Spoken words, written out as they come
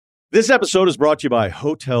This episode is brought to you by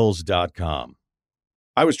Hotels.com.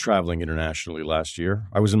 I was traveling internationally last year.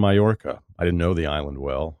 I was in Mallorca. I didn't know the island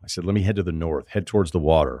well. I said, let me head to the north, head towards the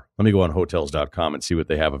water. Let me go on Hotels.com and see what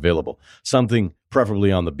they have available. Something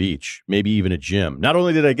preferably on the beach, maybe even a gym. Not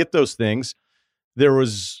only did I get those things, there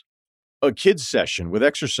was a kids session with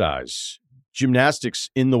exercise, gymnastics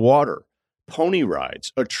in the water, pony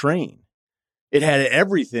rides, a train. It had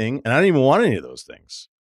everything, and I didn't even want any of those things.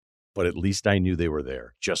 But at least I knew they were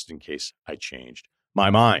there, just in case I changed my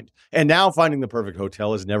mind. And now finding the perfect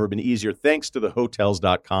hotel has never been easier thanks to the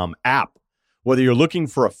Hotels.com app. Whether you're looking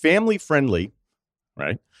for a family-friendly,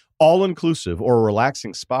 right, all-inclusive or a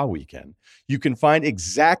relaxing spa weekend, you can find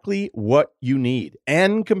exactly what you need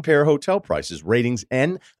and compare hotel prices, ratings,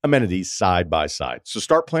 and amenities side by side. So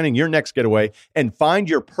start planning your next getaway and find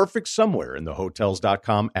your perfect somewhere in the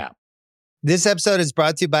Hotels.com app. This episode is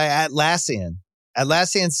brought to you by Atlassian.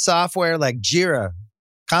 Atlassian software like Jira,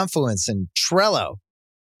 Confluence, and Trello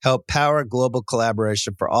help power global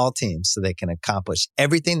collaboration for all teams so they can accomplish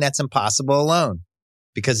everything that's impossible alone.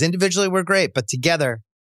 Because individually we're great, but together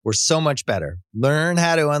we're so much better. Learn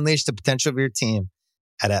how to unleash the potential of your team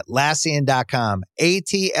at Atlassian.com.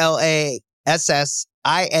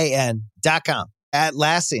 Atlassian.com.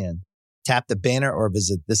 Atlassian. Tap the banner or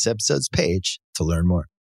visit this episode's page to learn more.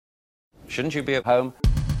 Shouldn't you be at home?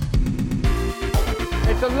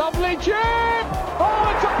 It's a lovely chip!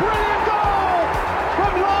 Oh, it's a brilliant goal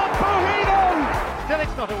from Lord Bohinen! Still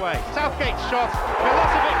it's not away. Southgate's shot.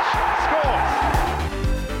 Milosevic scores.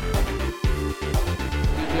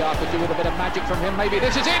 DPR could do with a bit of magic from him. Maybe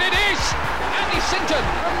this is it. It is! Andy Sinton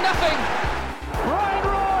from nothing. Brian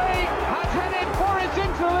Roy has headed Forest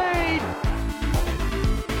into the lead.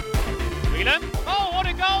 Whelan? Oh, what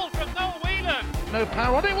a goal from Noel Whelan! No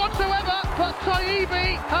power on it whatsoever, but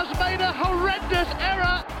Taibbi has made a horrendous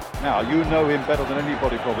error. Now, you know him better than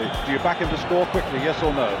anybody probably. Do you back him to score quickly, yes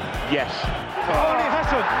or no? Yes. Oh, he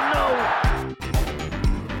hasn't! No!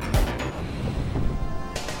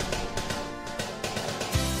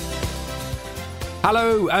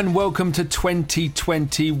 Hello and welcome to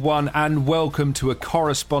 2021 and welcome to a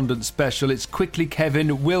correspondent special. It's Quickly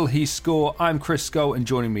Kevin, Will He Score? I'm Chris Skull and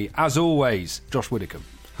joining me, as always, Josh Widdicombe.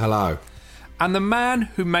 Hello. And the man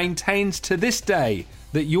who maintains to this day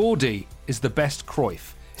that Yordi is the best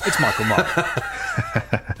Cruyff. It's Michael Mark.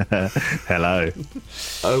 Hello.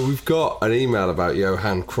 We've got an email about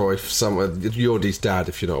Johan Cruyff somewhere. Yordi's dad,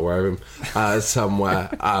 if you're not aware of him, somewhere.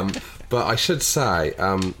 But I should say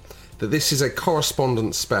that this is a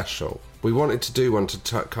correspondence special. We wanted to do one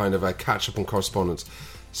to kind of catch up on correspondence.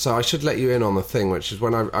 So I should let you in on the thing, which is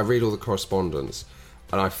when I read all the correspondence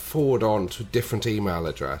and I forward on to a different email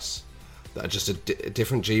address, that just a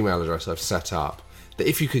different Gmail address I've set up, that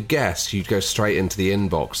if you could guess, you'd go straight into the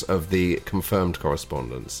inbox of the confirmed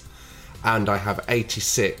correspondence. And I have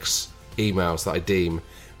 86 emails that I deem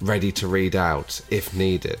ready to read out, if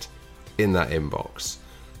needed, in that inbox.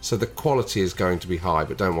 So the quality is going to be high,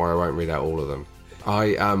 but don't worry, I won't read out all of them.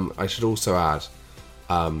 I should also add,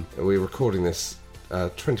 we're recording this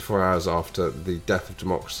 24 hours after the death of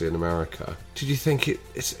democracy in America. Did you think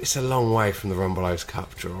it's a long way from the Rumbelows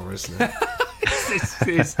Cup draw, isn't it?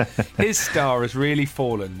 His star has really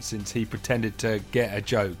fallen since he pretended to get a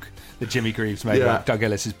joke that Jimmy Greaves made about Doug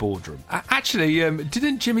Ellis's boardroom. Actually,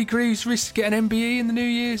 didn't Jimmy Greaves risk get an MBE in the New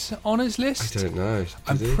Year's honours list? I don't know.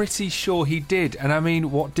 I'm pretty sure he did. And I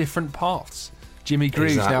mean, what different paths? Jimmy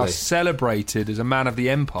Greaves now celebrated as a man of the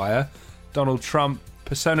empire. Donald Trump,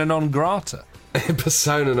 persona non grata.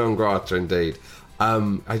 Persona non grata, indeed.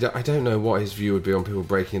 I don't know what his view would be on people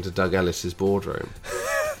breaking into Doug Ellis's boardroom.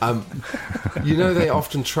 You know, they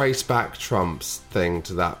often trace back Trump's thing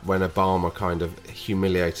to that when Obama kind of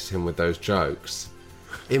humiliated him with those jokes.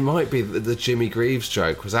 It might be that the Jimmy Greaves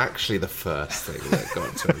joke was actually the first thing that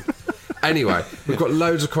got to him. Anyway, we've got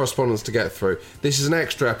loads of correspondence to get through. This is an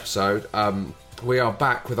extra episode. We are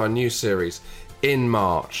back with our new series in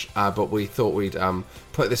March, but we thought we'd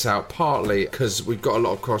put this out partly because we've got a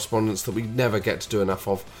lot of correspondence that we never get to do enough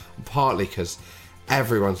of, partly because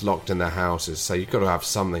everyone's locked in their houses, so you've got to have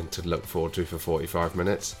something to look forward to for 45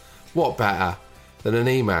 minutes. What better than an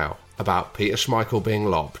email about Peter Schmeichel being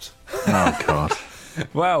lobbed? Oh, God.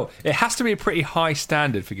 Well, it has to be a pretty high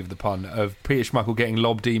standard, forgive the pun, of Peter Schmeichel getting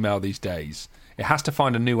lobbed email these days. It has to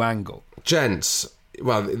find a new angle. Gents,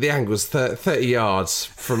 well, the angle's 30 yards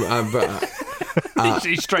from...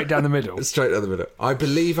 straight down the middle. Straight down the middle. I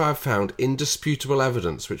believe I've found indisputable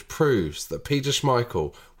evidence which proves that Peter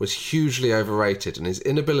Schmeichel was hugely overrated and his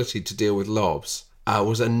inability to deal with lobs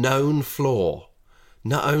was a known flaw,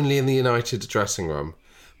 not only in the United dressing room,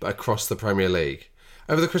 but across the Premier League.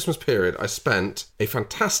 Over the Christmas period, I spent a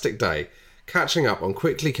fantastic day catching up on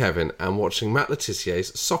Quickly Kevin and watching Matt Le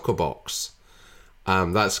Tissier's Soccer Box.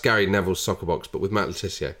 That's Gary Neville's Soccer Box, but with Matt Le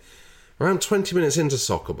Tissier. Around 20 minutes into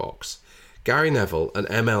Soccer Box, Gary Neville and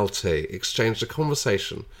MLT exchanged a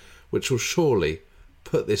conversation which will surely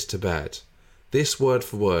put this to bed. This word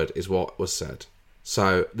for word is what was said.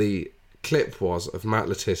 So the clip was of Matt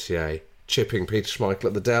Le Tissier chipping Peter Schmeichel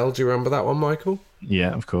at the Dell. Do you remember that one, Michael?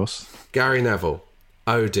 Yeah, of course. Gary Neville,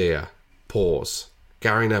 oh dear, pause.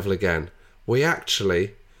 Gary Neville again.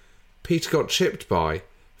 Peter got chipped by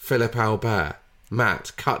Philippe Albert.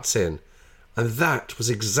 Matt cuts in. And that was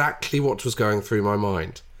exactly what was going through my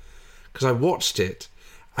mind. Because I watched it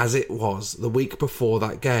as it was the week before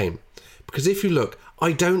that game. Because if you look,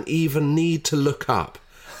 I don't even need to look up.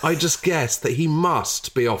 I just guess that he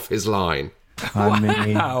must be off his line. I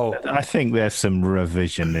mean, I think there's some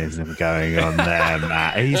revisionism going on there,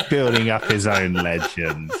 Matt. He's building up his own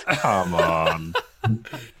legend. Come on.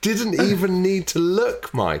 Didn't even need to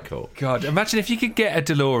look, Michael. God, imagine if you could get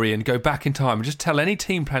a DeLorean, go back in time and just tell any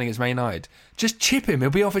team playing against Man United, just chip him,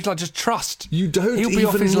 he'll be off his line, just trust. You don't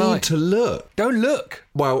even need to look. Don't look.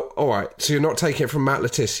 Well, all right, so you're not taking it from Matt Le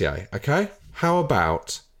Tissier, okay? How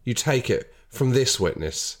about you take it from this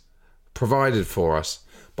witness, provided for us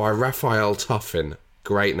by Raphael Tuffin,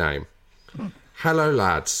 great name. Hello,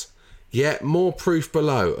 lads. Yet more proof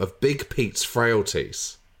below of Big Pete's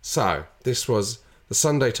frailties. So, this was the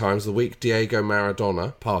Sunday Times the week Diego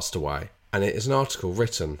Maradona passed away, and it is an article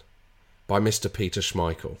written by Mr. Peter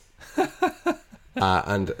Schmeichel.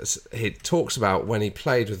 And it talks about when he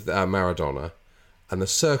played with Maradona, and the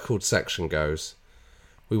circled section goes,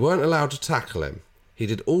 "We weren't allowed to tackle him. He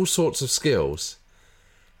did all sorts of skills,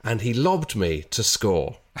 and he lobbed me to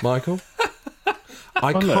score." Michael?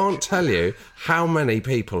 I can't tell you how many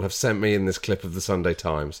people have sent me in this clip of the Sunday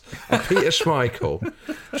Times of Peter Schmeichel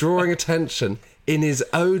drawing attention in his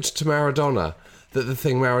ode to Maradona that the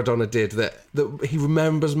thing Maradona did that he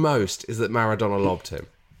remembers most is that Maradona lobbed him.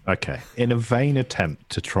 Okay, in a vain attempt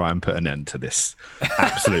to try and put an end to this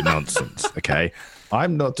absolute nonsense, okay,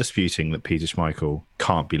 I'm not disputing that Peter Schmeichel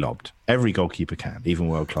can't be lobbed. Every goalkeeper can, even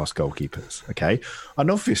world-class goalkeepers, okay? And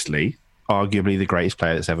obviously, arguably the greatest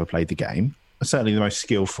player that's ever played the game, certainly the most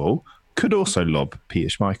skillful, could also lob Peter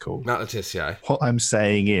Schmeichel. Not Le Tissier. What I'm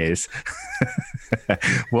saying is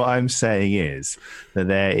that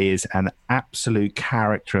there is an absolute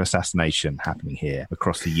character assassination happening here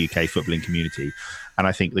across the UK footballing community. And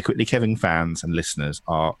I think the Quickly Kevin fans and listeners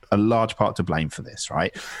are a large part to blame for this,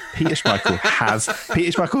 right? Peter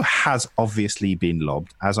Schmeichel has obviously been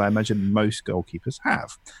lobbed, as I imagine most goalkeepers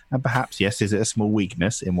have. And perhaps, yes, is it a small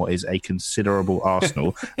weakness in what is a considerable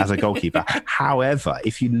arsenal as a goalkeeper? However,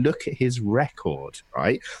 if you look at his record,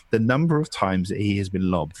 right, the number of times that he has been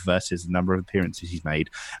lobbed versus the number of appearances he's made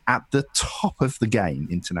at the top of the game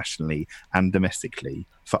internationally and domestically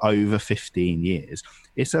for over 15 years,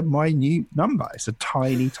 it's a minute number. It's a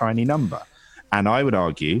tiny, tiny number. And I would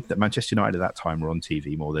argue that Manchester United at that time were on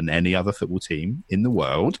TV more than any other football team in the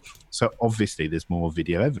world. So obviously there's more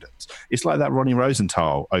video evidence. It's like that Ronnie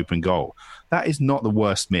Rosenthal open goal. That is not the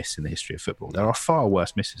worst miss in the history of football. There are far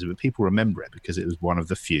worse misses, but people remember it because it was one of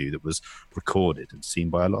the few that was recorded and seen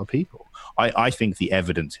by a lot of people. I think the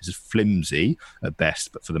evidence is flimsy at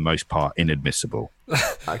best, but for the most part, inadmissible.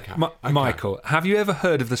 Okay. Michael, have you ever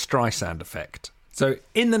heard of the Streisand effect? So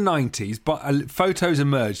in the 90s, photos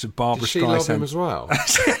emerged of Barbara Streisand. Did she love him as well?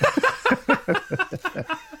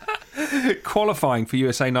 Qualifying for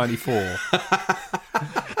USA 94.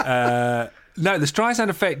 No, the Streisand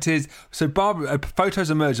effect is... So photos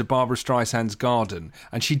emerged of Barbara Streisand's garden,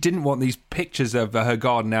 and she didn't want these pictures of her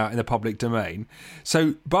garden out in the public domain.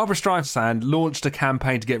 So Barbara Streisand launched a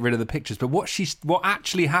campaign to get rid of the pictures. But what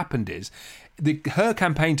actually happened is... her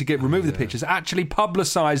campaign to remove the pictures actually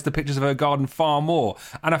publicised the pictures of her garden far more.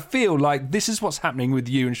 And I feel like this is what's happening with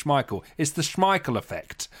you and Schmeichel. It's the Schmeichel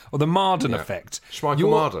effect, or the Marden effect.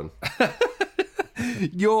 Schmeichel-Marden.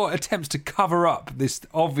 Your attempts to cover up this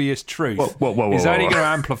obvious truth whoa, is only going to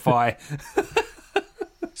amplify...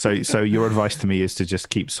 So your advice to me is to just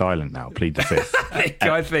keep silent now, plead the fifth.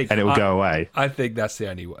 I think... And it will go away. I think that's the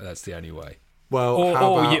only way. Well,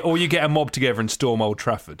 or you get a mob together and storm Old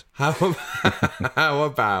Trafford. How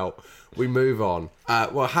about we move on?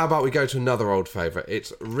 How about we go to another old favourite?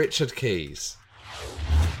 It's Richard Keys.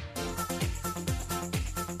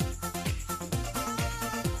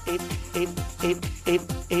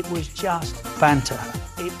 It was just banter.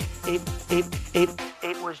 It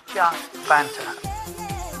was just banter.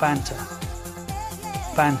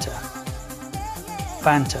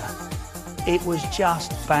 It was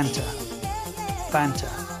just banter.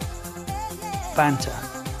 banter.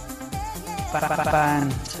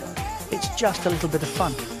 Banter. It's just a little bit of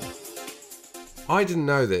fun. I didn't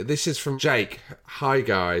know that. This is from Jake. Hi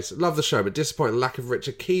guys, love the show, but disappointed lack of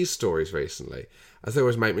Richard Keys stories recently, as they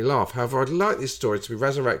always make me laugh. However, I'd like these stories to be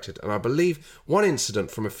resurrected, and I believe one incident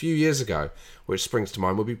from a few years ago, which springs to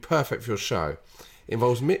mind, would be perfect for your show. It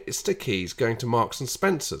involves Mr. Keys going to Marks and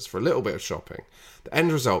Spencer's for a little bit of shopping. The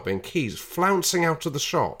end result being Keys flouncing out of the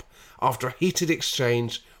shop after a heated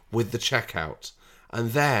exchange with the checkout,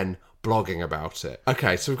 and then blogging about it.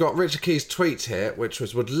 Okay, so we've got Richard Keys' tweet here, which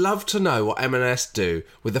was, would love to know what M&S do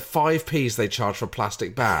with the 5p's they charge for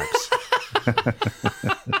plastic bags.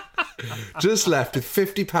 Just left with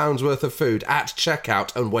 £50 worth of food at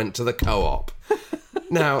checkout and went to the Co-op.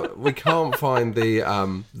 Now, we can't find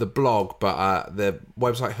the blog, but the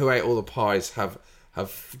website Who Ate All the Pies have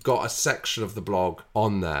got a section of the blog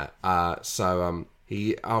on there.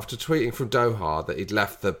 He, after tweeting from Doha that he'd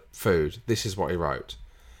left the food, this is what he wrote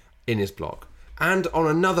in his blog. And on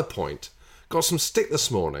another point, got some stick this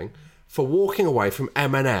morning for walking away from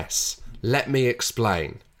M&S. Let me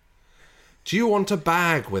explain. Do you want a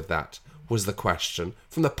bag with that? Was the question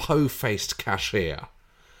from the po-faced cashier.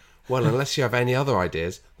 Well, unless you have any other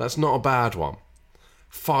ideas, that's not a bad one.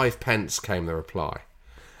 5 pence came the reply.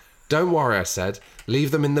 Don't worry, I said.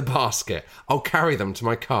 Leave them in the basket. I'll carry them to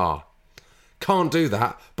my car. Can't do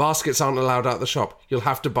that. Baskets aren't allowed out the shop. You'll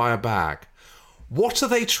have to buy a bag. What are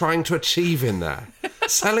they trying to achieve in there?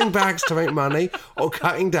 Selling bags to make money or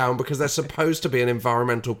cutting down because they're supposed to be an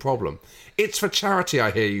environmental problem? It's for charity,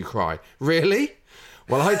 I hear you cry. Really?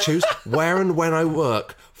 Well, I choose where and when I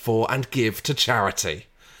work for and give to charity.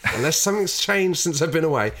 Unless something's changed since I've been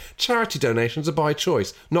away, charity donations are by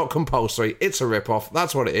choice, not compulsory. It's a rip-off.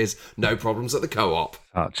 That's what it is. No problems at the Co-op.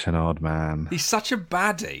 Such an odd man. He's such a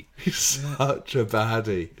baddie. He's such a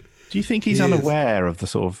baddie. Do you think he's unaware of the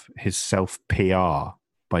sort of his self-PR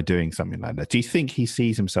by doing something like that? Do you think he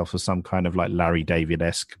sees himself as some kind of like Larry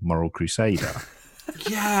David-esque moral crusader?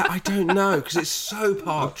 Yeah, I don't know, because it's so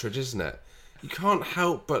Partridge, isn't it? You can't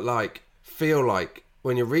help but like feel like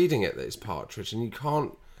when you're reading it that it's Partridge, and you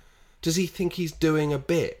can't. Does he think he's doing a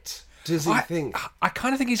bit? Does he think? I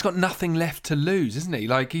kind of think he's got nothing left to lose, isn't he?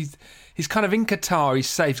 Like he's kind of in Qatar. He's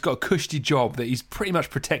safe. He's got a cushy job that he's pretty much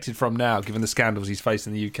protected from now, given the scandals he's faced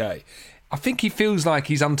in the UK. I think he feels like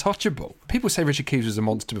he's untouchable. People say Richard Keys was a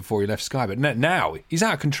monster before he left Sky, but now he's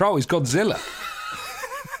out of control. He's Godzilla.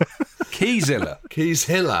 Keyzilla.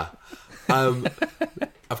 Keyzilla.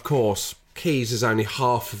 Of course, Keys is only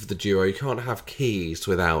half of the duo. You can't have Keys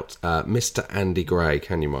without Mr. Andy Gray,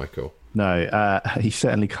 can you, Michael? No, he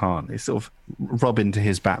certainly can't. It's sort of Robin to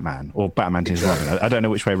his Batman, or Batman to his Robin. I don't know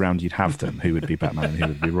which way round you'd have them. Who would be Batman and who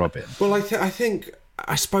would be Robin? Well,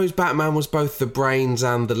 I suppose Batman was both the brains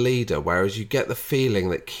and the leader, whereas you get the feeling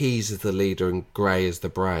that Keys is the leader and Gray is the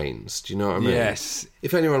brains. Do you know what I mean? Yes.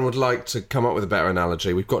 If anyone would like to come up with a better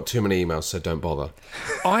analogy, we've got too many emails, so don't bother.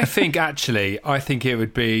 I think it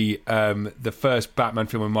would be the first Batman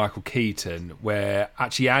film with Michael Keaton, where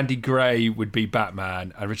actually Andy Gray would be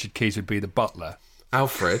Batman and Richard Keys would be the butler.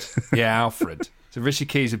 Alfred? Yeah, Alfred. So Richard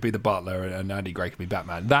Keys would be the butler and Andy Gray could be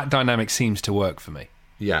Batman. That dynamic seems to work for me.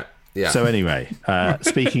 Yeah. Yeah. So anyway,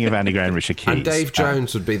 speaking of Andy Gray and Richard Keys... And Dave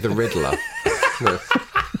Jones would be the Riddler.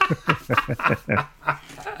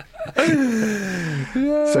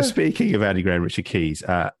 So speaking of Andy Gray and Richard Keys,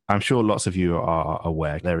 I'm sure lots of you are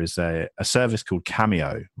aware there is a service called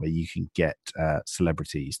Cameo where you can get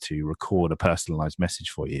celebrities to record a personalised message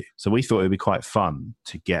for you. So we thought it would be quite fun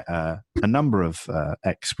to get a number of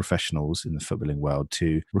ex-professionals in the footballing world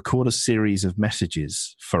to record a series of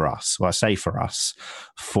messages for us. Well, I say for us,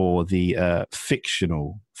 for the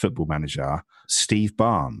fictional football manager, Steve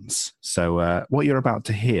Barnes. So what you're about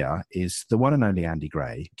to hear is the one and only Andy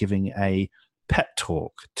Gray giving a pep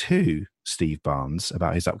talk to Steve Barnes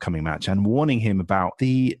about his upcoming match and warning him about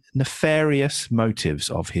the nefarious motives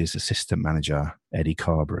of his assistant manager, Eddie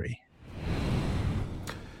Carberry.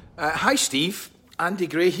 Hi, Steve. Andy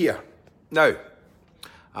Gray here. Now,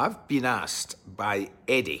 I've been asked by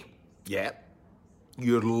Eddie,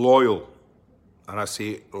 your loyal, and I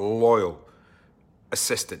say loyal,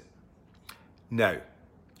 assistant. Now,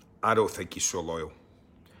 I don't think he's so loyal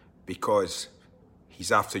because he's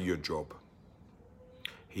after your job.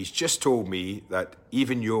 He's just told me that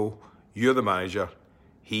even though you're the manager,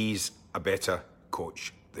 he's a better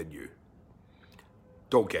coach than you.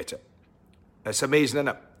 Don't get it. It's amazing, isn't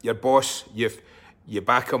it? Your boss, you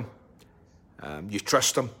back him, you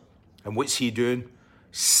trust him, and what's he doing?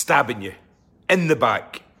 Stabbing you in the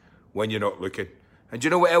back when you're not looking. And do you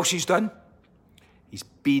know what else he's done? He's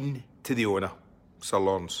been to the owner, Sir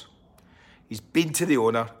Lawrence. He's been to the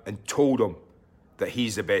owner and told him that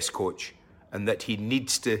he's the best coach and that he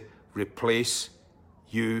needs to replace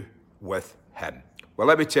you with him. Well,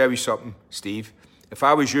 let me tell you something, Steve. If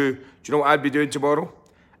I was you, do you know what I'd be doing tomorrow?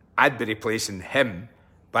 I'd be replacing him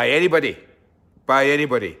by anybody,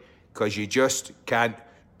 because you just can't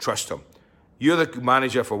trust him. You're the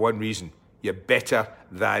manager for one reason. You're better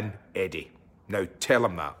than Eddie. Now tell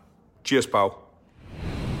him that. Cheers, pal.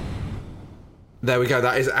 There we go.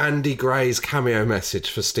 That is Andy Gray's cameo message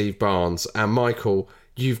for Steve Barnes. And Michael,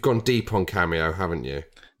 you've gone deep on cameo, haven't you?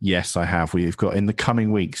 Yes, I have. We've got, in the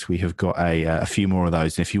coming weeks, we have got a few more of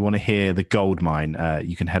those. And if you want to hear the goldmine,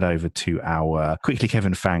 you can head over to our Quickly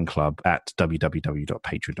Kevin fan club at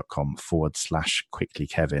www.patreon.com/Quickly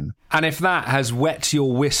Kevin. And if that has wet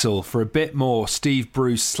your whistle for a bit more Steve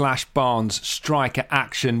Bruce / Barnes striker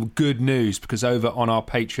action, good news, because over on our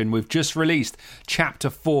Patreon, we've just released Chapter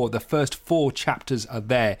 4. The first 4 chapters are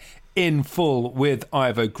there in full with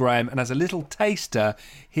Ivo Graham. And as a little taster,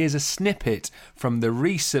 here's a snippet from the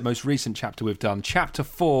most recent chapter we've done. Chapter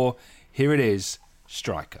 4, here it is,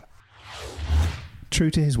 Striker. True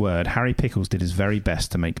to his word, Harry Pickles did his very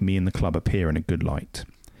best to make me and the club appear in a good light.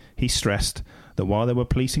 He stressed that while there were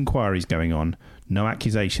police inquiries going on, no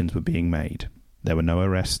accusations were being made. There were no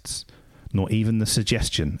arrests, nor even the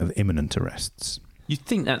suggestion of imminent arrests. You'd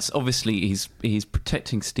think that's obviously he's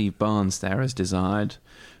protecting Steve Barnes there as desired.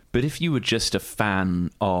 But if you were just a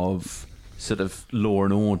fan of sort of law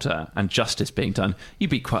and order and justice being done, you'd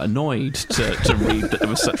be quite annoyed to read that there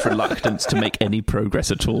was such reluctance to make any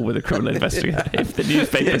progress at all with a criminal investigation. If the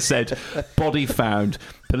newspaper said, body found,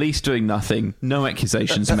 police doing nothing, no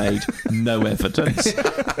accusations made, no evidence.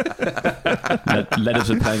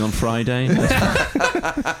 Letters are playing on Friday.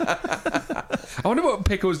 I wonder what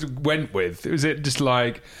Pickles went with. Was it just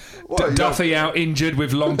like Duffy out injured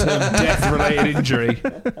with long-term death-related injury?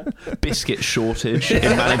 Biscuit shortage in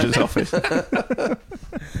manager's office.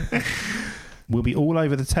 We'll be all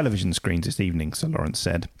over the television screens this evening, Sir Lawrence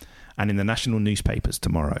said, and in the national newspapers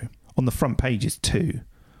tomorrow. On the front pages too.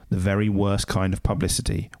 The very worst kind of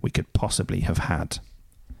publicity we could possibly have had.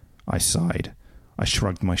 I sighed. I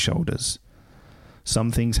shrugged my shoulders.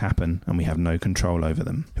 Some things happen and we have no control over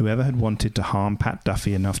them. Whoever had wanted to harm Pat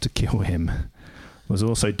Duffy enough to kill him was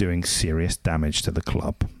also doing serious damage to the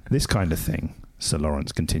club. This kind of thing, Sir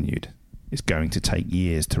Lawrence continued, is going to take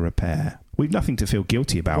years to repair. We've nothing to feel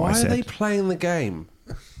guilty about, I said. Why are they playing the game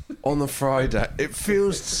on the Friday? It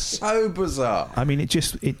feels so bizarre. I mean, it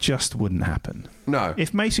just wouldn't happen. No.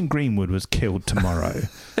 If Mason Greenwood was killed tomorrow...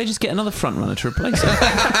 They just get another front runner to replace him.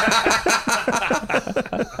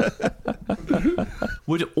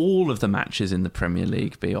 Would all of the matches in the Premier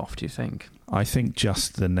League be off, do you think? I think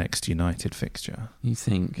just the next United fixture. You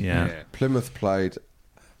think? Yeah. Plymouth played,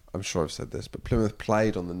 I'm sure I've said this, but Plymouth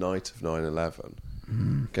played on the night of 9/11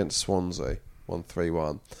 against Swansea,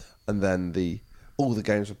 1-3-1. And then all the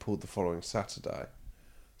games were pulled the following Saturday.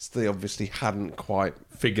 So they obviously hadn't quite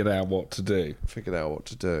figured out what to do.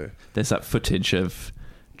 There's that footage of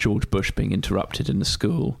George Bush being interrupted in the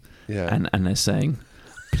school. Yeah. And they're saying,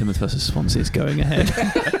 Plymouth versus Swansea is going ahead.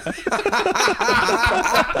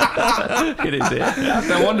 It is it.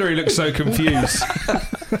 No wonder he looks so confused.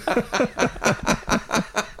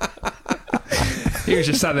 He was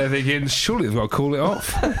just sat there thinking, surely they've got to call it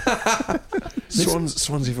off.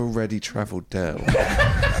 Swansea have already travelled down.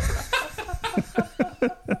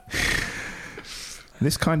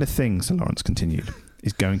 This kind of thing, Sir Lawrence continued,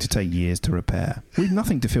 is going to take years to repair. We've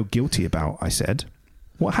nothing to feel guilty about, I said.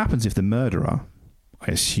 What happens if the murderer...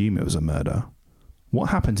 I assume it was a murder. What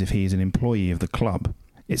happens if he is an employee of the club?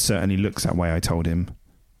 It certainly looks that way, I told him.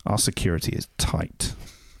 Our security is tight.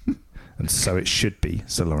 And so it should be,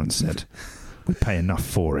 Sir Lawrence said. We pay enough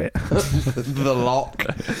for it. The lock.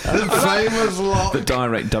 The famous lock. The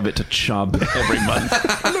direct debit to Chubb every month.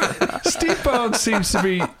 Look, Steve Barnes seems to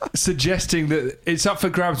be suggesting that it's up for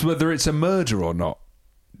grabs whether it's a murder or not.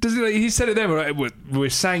 He said it there, we're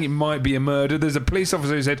saying it might be a murder. There's a police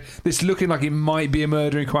officer who said, this looking like it might be a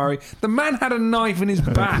murder inquiry. The man had a knife in his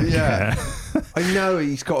back. Yeah. I know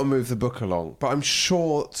he's got to move the book along, but I'm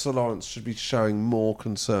sure Sir Lawrence should be showing more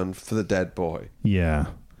concern for the dead boy. Yeah.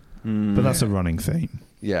 But that's a running theme.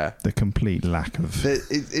 Yeah. The complete lack of...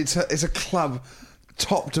 It's a club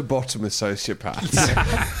top to bottom of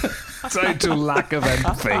sociopaths. Total lack of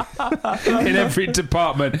empathy in every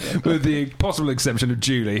department, with the possible exception of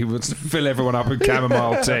Julie, who would fill everyone up with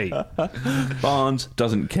chamomile tea. Barnes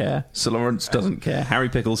doesn't care. Sir Lawrence doesn't care. Harry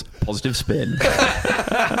Pickles, positive spin. You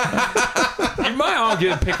might argue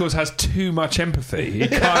that Pickles has too much empathy. He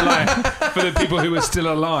can't, like, for the people who are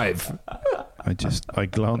still alive. I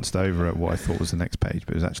glanced over at what I thought was the next page,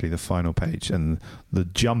 but it was actually the final page, and the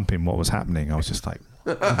jump in what was happening, I was just like,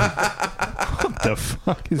 what the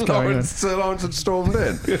fuck is going on? Sir Lawrence had stormed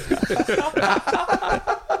in.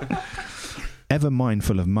 Ever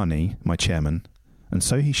mindful of money, my chairman, and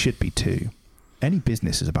so he should be too. Any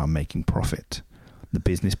business is about making profit. The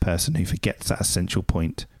business person who forgets that essential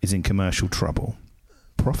point is in commercial trouble.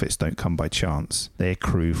 Profits don't come by chance. They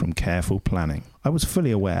accrue from careful planning. I was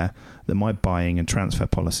fully aware that my buying and transfer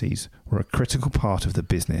policies were a critical part of the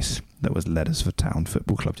business that was Leadersford Town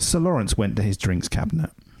Football Club. Sir Lawrence went to his drinks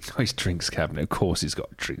cabinet. Oh, his drinks cabinet. Of course he's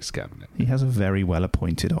got a drinks cabinet. He has a very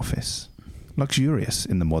well-appointed office. Luxurious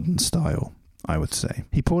in the modern style, I would say.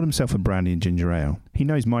 He poured himself a brandy and ginger ale. He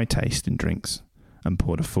knows my taste in drinks and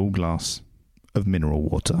poured a full glass of mineral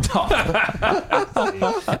water.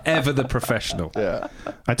 Ever the professional. Yeah.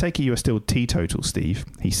 I take it you are still teetotal, Steve,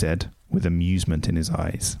 he said, with amusement in his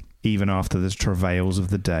eyes, even after the travails of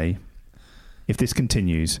the day. If this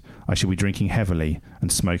continues, I shall be drinking heavily and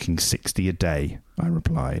smoking 60 a day, I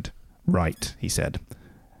replied. Right, he said,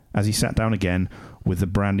 as he sat down again with the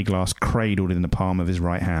brandy glass cradled in the palm of his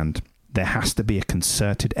right hand. There has to be a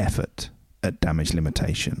concerted effort at damage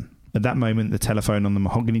limitation. At that moment, the telephone on the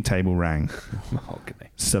mahogany table rang. Mahogany.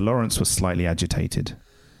 Sir Lawrence was slightly agitated.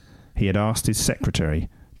 He had asked his secretary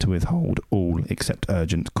to withhold all except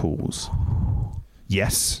urgent calls.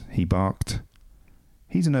 Yes, he barked.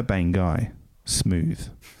 He's an urbane guy. Smooth.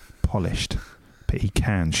 Polished. But he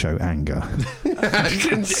can show anger.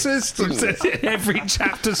 Consistently. Every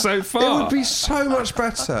chapter so far. It would be so much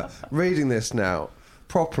better reading this now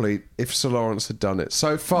properly if Sir Lawrence had done it.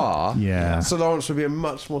 So far, Sir Lawrence would be a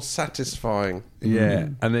much more satisfying. Yeah,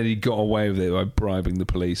 and then he got away with it by bribing the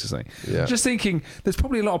police or something. Yeah. Just thinking, there's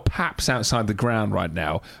probably a lot of paps outside the ground right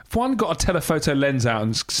now. If one got a telephoto lens out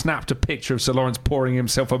and snapped a picture of Sir Lawrence pouring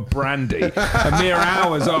himself a brandy a mere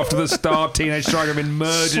hours after the star teenage striker had been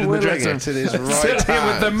murdered in the dressing room, it in his right sitting hand.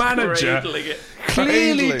 with the manager,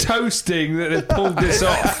 clearly toasting that they've pulled this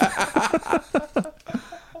off.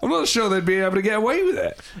 I'm not sure they'd be able to get away with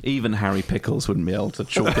it. Even Harry Pickles wouldn't be able to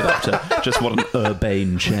chalk it up to just what an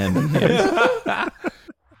urbane chairman he is.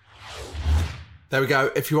 There we go.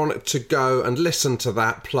 If you want to go and listen to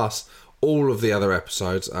that, plus all of the other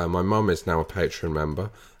episodes, my mum is now a Patreon member,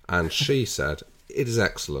 and she said it is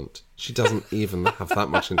excellent. She doesn't even have that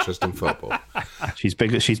much interest in football. She's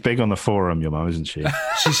big on the forum, your mum, isn't she?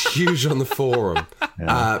 She's huge on the forum.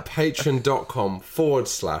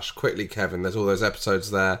 Patreon.com/Quickly Kevin. There's all those episodes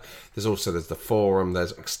there. There's the forum.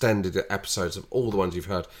 There's extended episodes of all the ones you've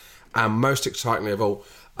heard. And most excitingly of all,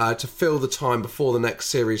 to fill the time before the next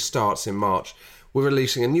series starts in March, we're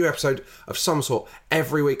releasing a new episode of some sort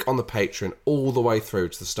every week on the Patreon, all the way through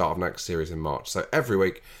to the start of next series in March. So every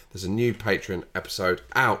week there's a new Patreon episode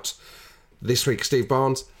out. This week, Steve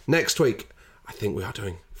Barnes. Next week, I think we are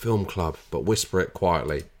doing Film Club, but whisper it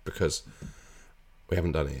quietly because we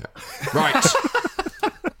haven't done it yet. Right.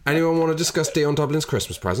 Anyone want to discuss Dion Dublin's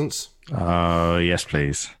Christmas presents? Oh, yes,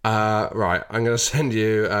 please. Right, I'm going to send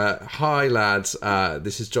you... hi, lads.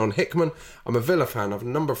 This is John Hickman. I'm a Villa fan. I have a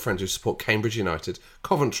number of friends who support Cambridge United,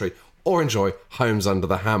 Coventry, or enjoy Homes Under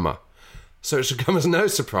the Hammer. So it should come as no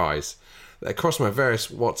surprise that across my various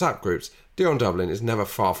WhatsApp groups, Dion Dublin is never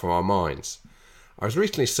far from our minds. I was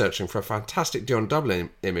recently searching for a fantastic Dion Dublin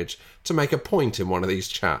image to make a point in one of these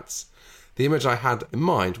chats. The image I had in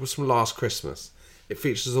mind was from last Christmas. It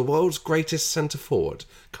features the world's greatest centre-forward,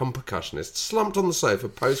 cum percussionist, slumped on the sofa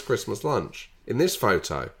post-Christmas lunch. In this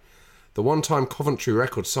photo, the one-time Coventry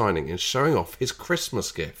record signing is showing off his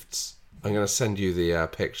Christmas gifts. I'm going to send you the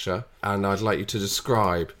picture, and I'd like you to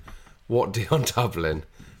describe what Dion Dublin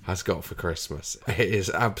has got for Christmas. It is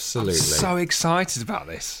absolutely... I'm so excited about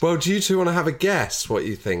this. Well, do you two want to have a guess what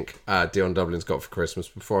you think Dion Dublin's got for Christmas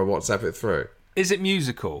before I WhatsApp it through? Is it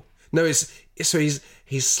musical? No, he's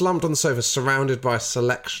slumped on the sofa, surrounded by a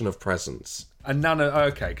selection of presents. And none of...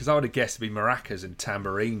 Okay, because I would have guessed it'd be maracas and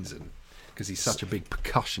tambourines, and because he's such a big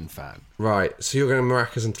percussion fan. Right, so you're going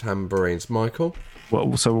maracas and tambourines. Michael?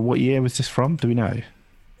 So what year was this from? Do we know?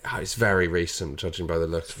 Oh, it's very recent, judging by the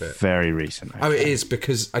look of it. Very recent. Okay. Oh, it is,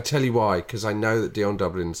 because... I tell you why, because I know that Dion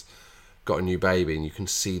Dublin's got a new baby, and you can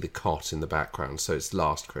see the cot in the background, so it's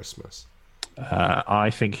last Christmas.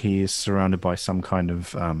 I think he is surrounded by some kind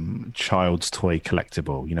of child's toy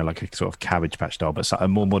collectible, like a sort of Cabbage Patch doll, but a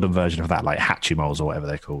more modern version of that, like Hatchimals or whatever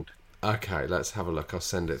they're called. Okay, let's have a look. I'll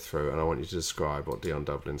send it through, and I want you to describe what Dion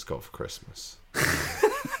Dublin's got for Christmas.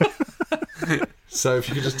 So if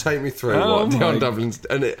you could just take me through what Dion Dublin's...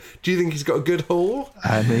 do you think he's got a good haul?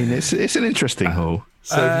 I mean, it's an interesting haul.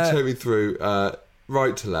 So if you take me through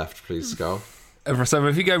right to left, please, Skull. So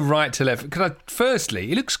if you go right to left, firstly,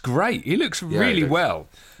 he looks great. He looks really well.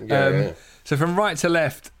 Yeah. So from right to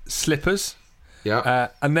left, slippers. Yeah.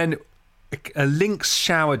 And then a Lynx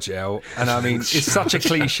shower gel. And I mean, it's such a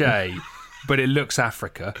cliche, but it looks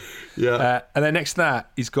Africa. Yeah. And then next to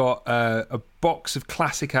that, he's got a box of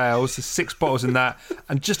classic ales. There's 6 bottles in that.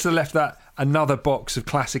 And just to the left of that, another box of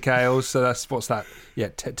classic ales. So what's that? Yeah,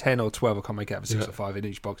 10 or 12. I can't make it out for 6 or 5 in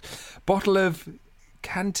each box. Bottle of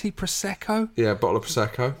Canti Prosecco. Yeah, bottle of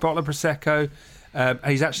Prosecco.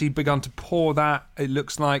 He's actually begun to pour that, it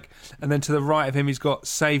looks like. And then to the right of him, he's got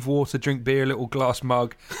save water, drink beer, little glass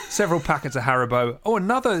mug, several packets of Haribo. Oh,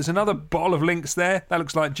 there's another bottle of Lynx there. That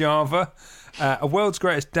looks like Java. A World's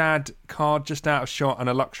Greatest Dad card just out of shot, and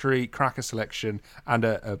a luxury cracker selection, and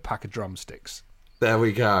a pack of drumsticks. There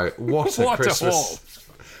we go. What a Christmas.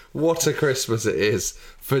 What a Christmas it is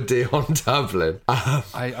for Dion Dublin.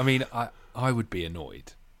 I mean, I would be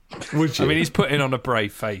annoyed. Would you? I mean, he's putting on a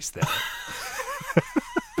brave face there.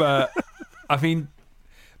 But, I mean,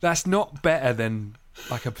 that's not better than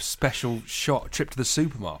like a special trip to the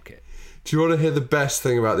supermarket. Do you want to hear the best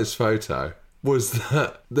thing about this photo? Was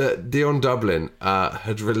that Dion Dublin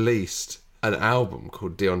had released an album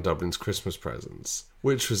called Dion Dublin's Christmas Presents,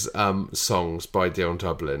 which was songs by Dion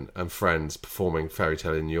Dublin and friends performing Fairy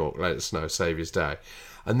Tale in New York, Let It Snow, Saviour's Day.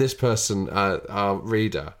 And this person, our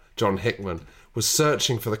reader, John Hickman, was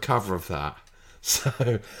searching for the cover of that.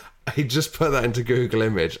 So he just put that into Google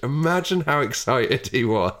Image. Imagine how excited he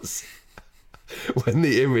was when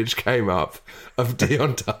the image came up of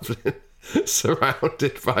Dion Dublin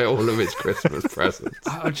surrounded by all of his Christmas presents.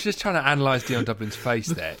 I'm just trying to analyse Dion Dublin's face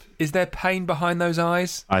there. Is there pain behind those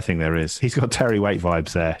eyes? I think there is. He's got Terry Waite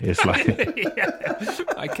vibes there. It's like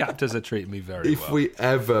My captors are treating me very well. If we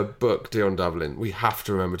ever book Dion Dublin, we have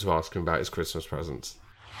to remember to ask him about his Christmas presents.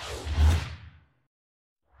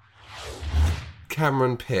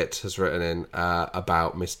 Cameron Pitt has written in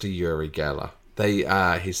about Mr. Uri Geller.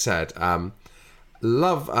 He said,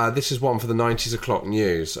 this is one for the 90s o'clock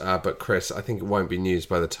news, but Chris, I think it won't be news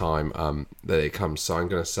by the time that it comes, so I'm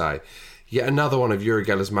going to say, yet another one of Uri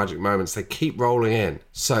Geller's magic moments. They keep rolling in.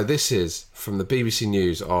 So this is from the BBC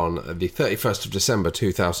News on the 31st of December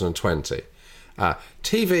 2020.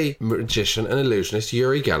 TV magician and illusionist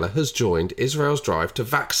Uri Geller has joined Israel's drive to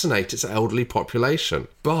vaccinate its elderly population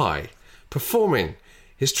by performing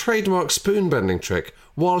his trademark spoon-bending trick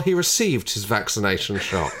while he received his vaccination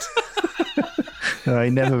shot. He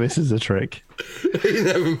never misses a trick. He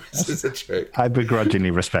never misses a trick. I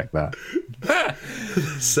begrudgingly respect that.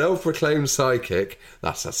 Self-proclaimed psychic,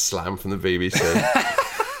 that's a slam from the BBC,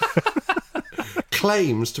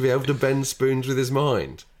 claims to be able to bend spoons with his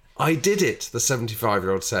mind. I did it, the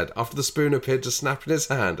 75-year-old said, after the spoon appeared to snap in his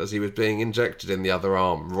hand as he was being injected in the other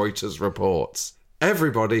arm, Reuters reports.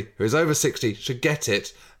 Everybody who is over 60 should get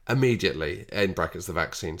it immediately, in brackets the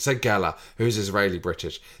vaccine, said Geller, who is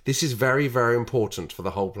Israeli-British. This is very, very important for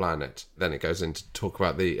the whole planet. Then it goes in to talk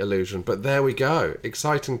about the illusion. But there we go.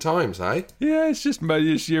 Exciting times, eh? Yeah, it's just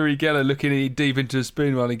Uri Geller looking deep into a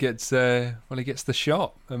spoon while he gets the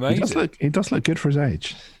shot. Amazing. He does look good for his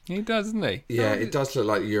age. He does, doesn't he? Yeah, it does look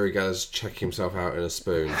like Uri Geller's checking himself out in a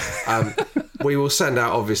spoon. We will send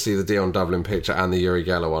out, obviously, the Dion Dublin picture and the Uri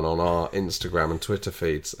Geller one on our Instagram and Twitter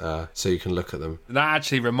feeds, so you can look at them. That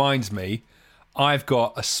actually reminds me, I've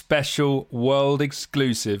got a special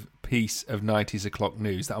world-exclusive piece of 90s o'clock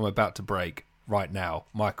news that I'm about to break right now.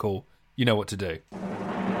 Michael, you know what to do.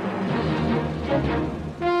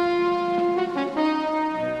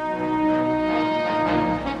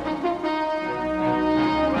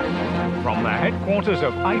 From the headquarters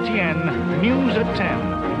of ITN, News at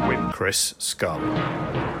 10 with Chris Scull.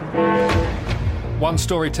 One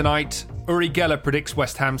story tonight. Uri Geller predicts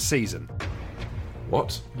West Ham's season.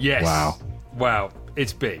 What? Yes. Wow.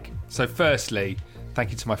 It's big. So firstly,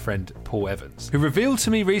 thank you to my friend Paul Evans, who revealed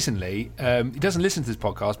to me recently, he doesn't listen to this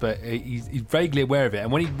podcast, but he's vaguely aware of it.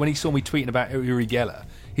 And when he saw me tweeting about Uri Geller,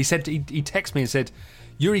 he said he texted me and said,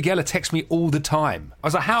 Uri Geller texts me all the time. I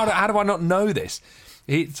was like, how do I not know this?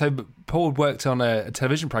 So Paul worked on a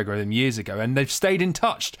television programme years ago, and they've stayed in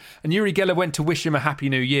touch. And Uri Geller went to wish him a happy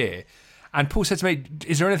new year. And Paul said to me,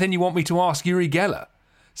 is there anything you want me to ask Uri Geller?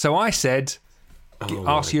 So I said,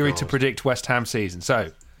 ask Uri to predict West Ham season.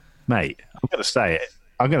 So, mate, I'm going to say it.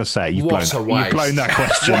 You've blown that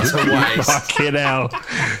question. What a waste. Fucking hell.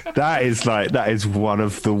 That is one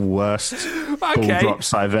of the worst ball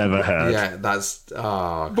drops I've ever heard. Yeah, that's...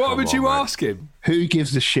 what would you ask him? Who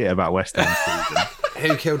gives a shit about West Ham season?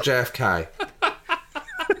 Who killed JFK?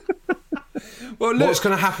 Well, look, what's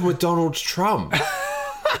going to happen with Donald Trump?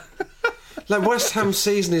 West Ham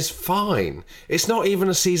season is fine. It's not even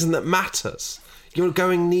a season that matters. You're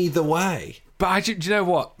going neither way. But do you know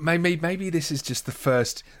what? Maybe this is just the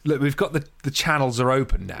first. Look, we've got the channels are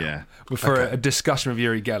open now for a discussion with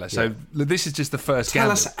Uri Geller. So look, this is just the first.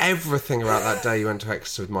 Tell us everything about that day you went to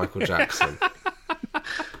Exeter with Michael Jackson.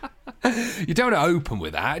 You don't want to open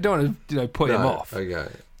with that. I don't want to put him off. Okay.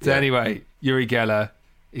 So anyway, Uri Geller,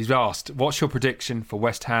 he's asked, "What's your prediction for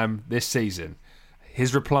West Ham this season?"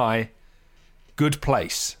 His reply: "Good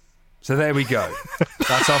place." So there we go.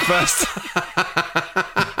 That's our first.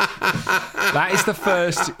 That is the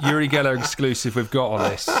first Uri Geller exclusive we've got on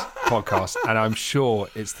this podcast, and I'm sure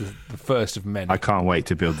it's the first of many. I can't wait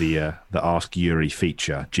to build the Ask Uri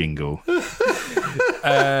feature jingle.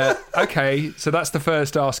 Okay, so that's the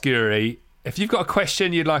first Ask Uri. If you've got a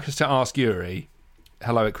question you'd like us to ask Uri,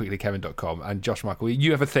 hello@quicklykevin.com. And Josh Michael,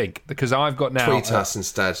 you have a think, because I've got now... Tweet us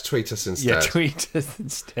instead. Yeah, tweet us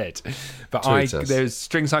instead. But there's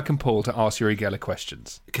strings I can pull to ask Uri Geller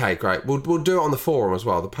questions. Okay, great. We'll do it on the forum as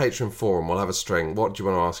well. The Patreon forum, we'll have a string. What do you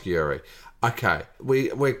want to ask Uri? Okay,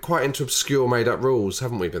 we're quite into obscure made-up rules,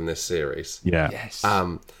 haven't we, been this series? Yeah. Yes.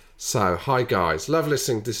 So, hi guys. Love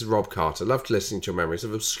listening. This is Rob Carter. Loved listening to your memories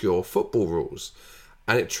of obscure football rules.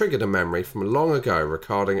 And it triggered a memory from long ago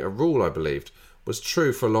regarding a rule I believed was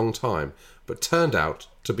true for a long time, but turned out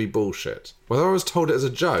to be bullshit. Whether I was told it as a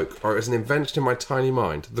joke or it was an invention in my tiny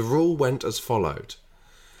mind, the rule went as followed.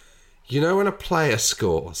 You know when a player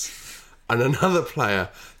scores and another player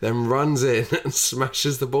then runs in and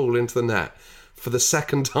smashes the ball into the net for the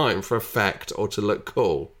second time for effect or to look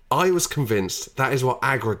cool? I was convinced that is what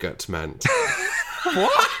aggregate meant.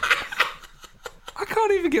 What? I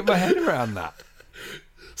can't even get my head around that.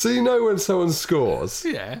 So you know when someone scores?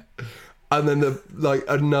 Yeah. And then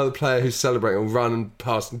another player who's celebrating will run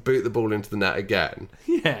past and boot the ball into the net again.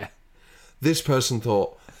 Yeah. This person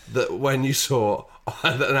thought that when you saw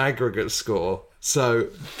an aggregate score, so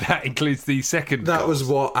that includes the second That goals. was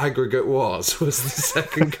what aggregate was the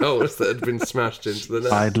second goals that had been smashed into the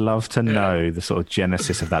net. I'd love to know the sort of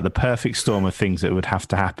genesis of that, the perfect storm of things that would have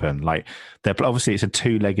to happen. Like, obviously it's a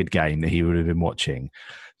two-legged game that he would have been watching.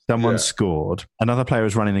 Someone scored, another player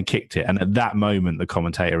was running and kicked it, and at that moment the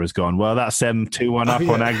commentator has gone, well, that's them 2-1 up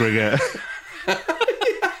on aggregate.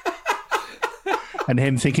 And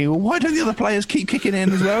him thinking, well, why don't the other players keep kicking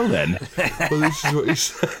in as well then? Well, this is what he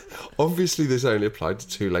said. Obviously this only applied to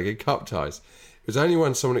two-legged cup ties. It was only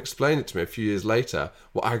when someone explained it to me a few years later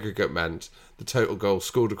what aggregate meant, the total goal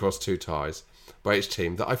scored across two ties by each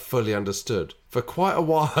team, that I fully understood. For quite a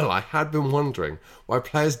while I had been wondering why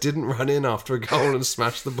players didn't run in after a goal and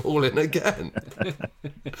smash the ball in again.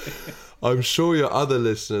 I'm sure your other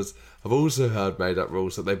listeners have also heard made-up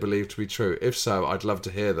rules that they believe to be true. If so, I'd love to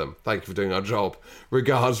hear them. Thank you for doing our job.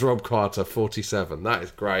 Regards, Rob Carter, 47. That is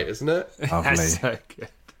great, isn't it? Lovely. That's so good.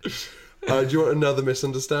 Do you want another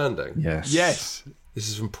misunderstanding? Yes. Yes. This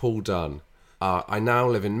is from Paul Dunn. I now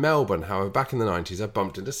live in Melbourne. However, back in the 90s, I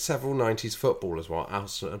bumped into several 90s footballers while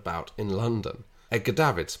out and about in London. Edgar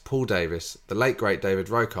Davids, Paul Davis, the late great David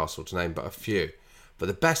Rocastle, to name but a few. But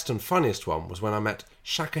the best and funniest one was when I met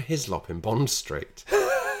Shaka Hislop in Bond Street.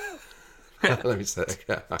 Let me say it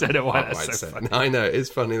again. Don't know why that's so funny. I know, it's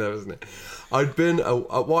funny though, isn't it? I'd been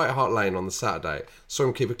at White Hart Lane on the Saturday, saw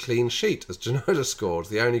him keep a clean sheet as Ginola scored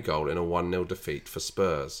the only goal in a 1-0 defeat for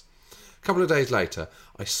Spurs. A couple of days later,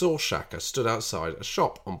 I saw Shaka stood outside a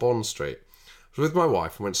shop on Bond Street. I was with my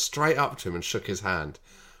wife and went straight up to him and shook his hand.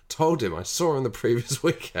 Told him I saw him the previous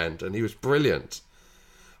weekend and he was brilliant.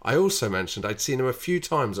 I also mentioned I'd seen him a few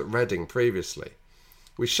times at Reading previously.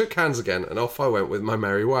 We shook hands again and off I went with my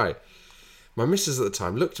merry way. My missus at the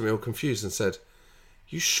time looked at me all confused and said,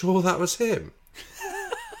 "You sure that was him?"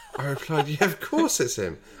 I replied, "Yeah, of course it's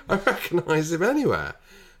him. I recognise him anywhere."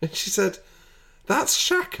 And she said, "That's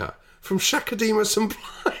Shaka from Shakademus and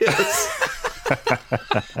Pliers."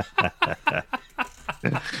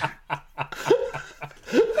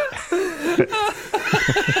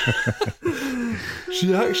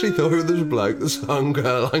 She actually thought it was the bloke that sung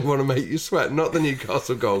 "Girl, I Want to Make You Sweat," not the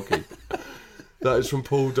Newcastle goalkeeper. That is from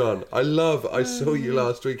Paul Dunn. I saw you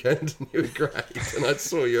last weekend and you were great, and I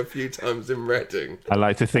saw you a few times in Reading. I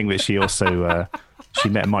like to think that she also she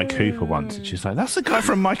met Mike Cooper once, and she's like, "That's the guy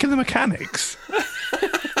from Mike and the Mechanics."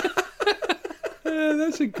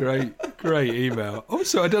 That's a great email.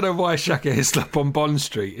 Also, I don't know why Shaka Hislop on Bond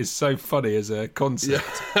Street is so funny as a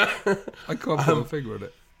concept. Yeah. I can't put a finger on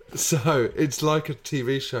it. So, it's like a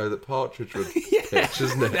TV show that Partridge would pitch,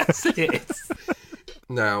 isn't it? That's it.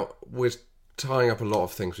 Now, we're tying up a lot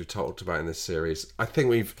of things we've talked about in this series. I think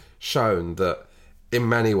we've shown that, in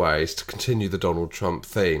many ways, to continue the Donald Trump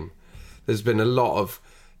theme, there's been a lot of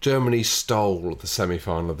Germany stole the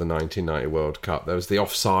semi-final of the 1990 World Cup. There was the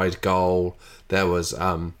offside goal. There was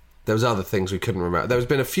other things we couldn't remember. There's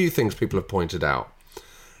been a few things people have pointed out.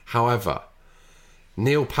 However,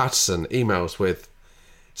 Neil Patterson emails with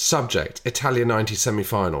subject, Italia 90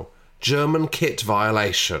 semi-final, German kit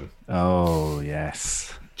violation. Oh,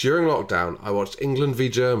 yes. During lockdown, I watched England v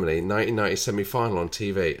Germany 1990 semi-final on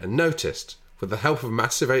TV and noticed, with the help of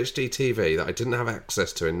massive HD TV that I didn't have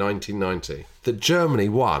access to in 1990, that Germany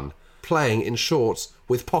won playing in shorts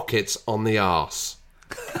with pockets on the arse.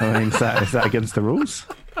 I mean, is that against the rules?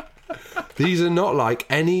 These are not like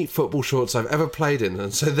any football shorts I've ever played in,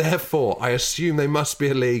 and so therefore I assume they must be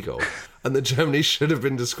illegal, and that Germany should have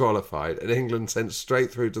been disqualified and England sent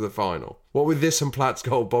straight through to the final. What with this and Platt's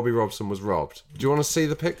goal, Bobby Robson was robbed. Do you want to see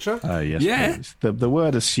the picture? Oh, yes, yeah. Please. The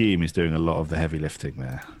word assume is doing a lot of the heavy lifting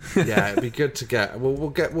there. Yeah, it'd be good to get.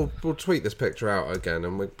 We'll tweet this picture out again,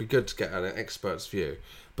 and it'd be good to get an expert's view.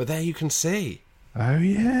 But there you can see. Oh,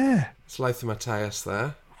 yeah. It's Lothar Matthäus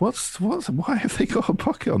there. Why have they got a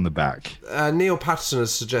pocket on the back? Neil Patterson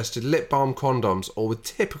has suggested lip balm condoms, or with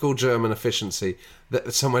typical German efficiency,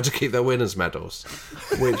 that somewhere to keep their winners' medals,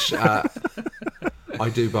 which I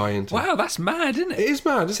do buy into. Wow, that's mad, isn't it? It is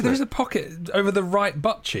mad, isn't so there's a pocket over the right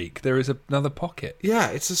butt cheek. There is another pocket. Yeah,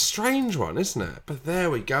 it's a strange one, isn't it? But there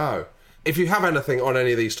we go. If you have anything on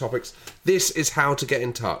any of these topics, this is how to get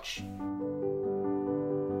in touch.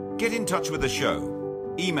 Get in touch with the show.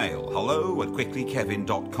 Email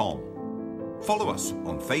hello@quicklykevin.com. Follow us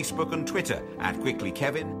on Facebook and Twitter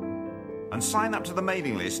 @quicklykevin, and sign up to the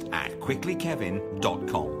mailing list at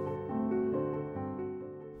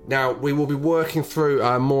quicklykevin.com. Now, we will be working through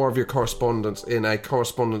more of your correspondence in a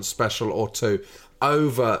correspondence special or two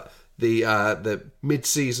over the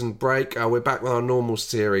mid-season break. We're back with our normal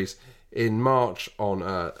series in March on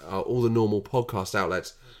all the normal podcast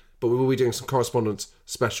outlets, but we will be doing some correspondence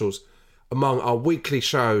specials among our weekly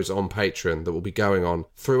shows on Patreon that will be going on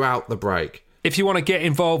throughout the break. If you want to get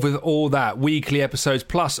involved with all that, weekly episodes,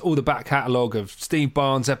 plus all the back catalogue of Steve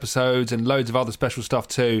Barnes episodes and loads of other special stuff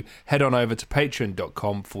too, head on over to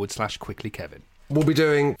patreon.com/quicklykevin. We'll be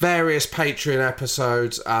doing various Patreon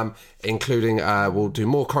episodes, including we'll do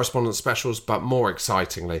more correspondence specials, but more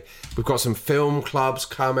excitingly, we've got some film clubs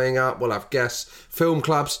coming up. We'll have guests. Film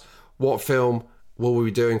clubs. What film will we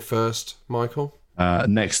be doing first, Michael?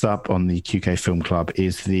 Next up on the QK Film Club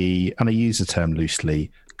is the, and I use the term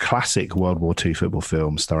loosely, classic World War II football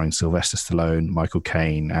film starring Sylvester Stallone, Michael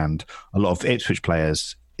Caine, and a lot of Ipswich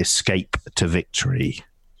players, Escape to Victory.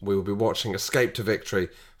 We will be watching Escape to Victory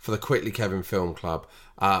for the Quickly Kevin Film Club.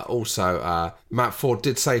 Also, Matt Ford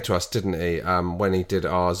did say to us, didn't he, when he did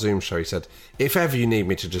our Zoom show, he said, if ever you need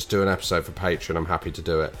me to just do an episode for Patreon, I'm happy to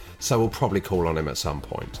do it. So we'll probably call on him at some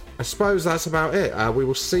point. I suppose that's about it. We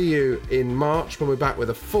will see you in March when we're back with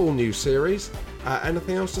a full new series.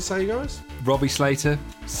 Anything else to say, guys? Robbie Slater,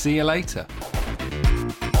 see you later.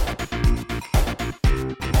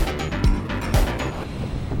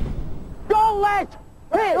 Go, lads!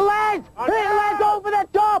 Hit, lads! Hit, lads, over the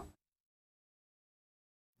top!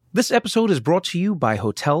 This episode is brought to you by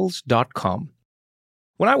Hotels.com.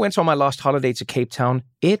 When I went on my last holiday to Cape Town,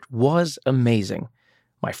 it was amazing.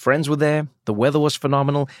 My friends were there, the weather was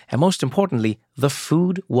phenomenal, and most importantly, the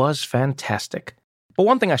food was fantastic. But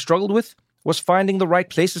one thing I struggled with was finding the right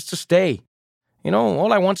places to stay. You know,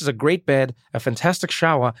 all I want is a great bed, a fantastic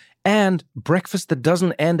shower, and breakfast that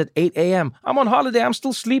doesn't end at 8 a.m. I'm on holiday, I'm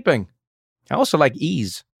still sleeping. I also like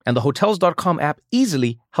ease, and the Hotels.com app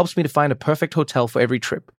easily helps me to find a perfect hotel for every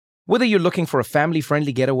trip. Whether you're looking for a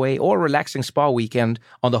family-friendly getaway or a relaxing spa weekend,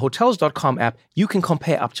 on the Hotels.com app, you can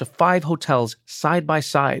compare up to 5 hotels side by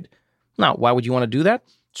side. Now, why would you want to do that?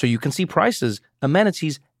 So you can see prices,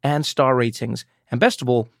 amenities, and star ratings. And best of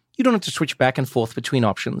all, you don't have to switch back and forth between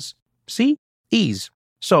options. See? Ease.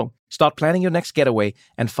 So, start planning your next getaway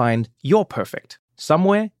and find your perfect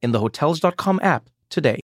somewhere in the Hotels.com app today.